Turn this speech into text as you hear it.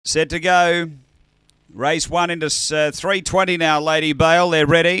Set to go. Race 1 into 3:20 now, Lady Bale. They're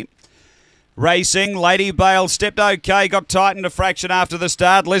ready. Racing, Lady Bale stepped okay, got tightened a fraction after the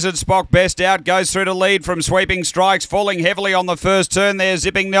start. Lizard Spock best out, goes through to lead from Sweeping Strikes, falling heavily on the first turn there,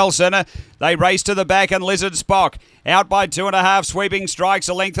 Zipping Nelson. They race to the back and Lizard Spock out by 2.5, Sweeping Strikes,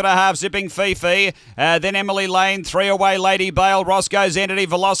 a length and a half, Zipping Fifi. Then Emily Lane, 3 away, Lady Bale, Roscoe's Entity,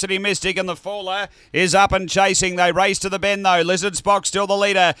 Velocity Mystic, and the Faller is up and chasing. They race to the bend though. Lizard Spock still the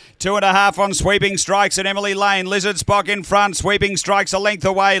leader, 2.5 on Sweeping Strikes and Emily Lane. Lizard Spock in front, Sweeping Strikes a length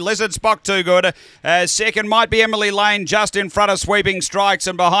away. Lizard Spock too good. Second might be Emily Lane just in front of Sweeping Strikes,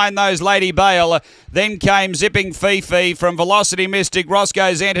 and behind those Lady Bale. Then came Zipping Fifi from Velocity Mystic,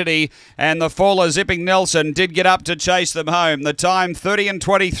 Roscoe's Entity, and the Faller Zipping Nelson did get up to chase them home. The time 30 and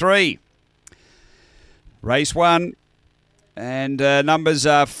 23. Race 1, and numbers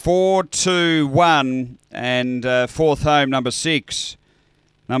are 4, 2, 1, and fourth home number 6.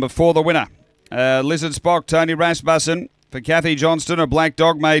 Number 4 the winner. Lizard Spock, Tony Rasmussen. For Kathy Johnston, a Black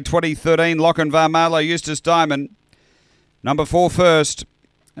Dog made 2013. Lochinvar Marlow, Eustace Diamond. Number 4 first.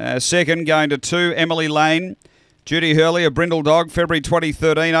 Second going to 2, Emily Lane. Judy Hurley, a Brindle Dog, February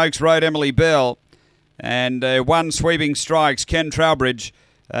 2013. Oaks Road, Emily Bell. And 1 Sweeping Strikes, Ken Trowbridge.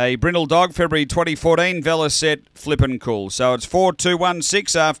 A Brindle Dog, February 2014. Velicet, Flippin' Cool. So it's 4, 2, 1,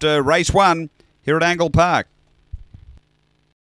 6 after race 1 here at Angle Park.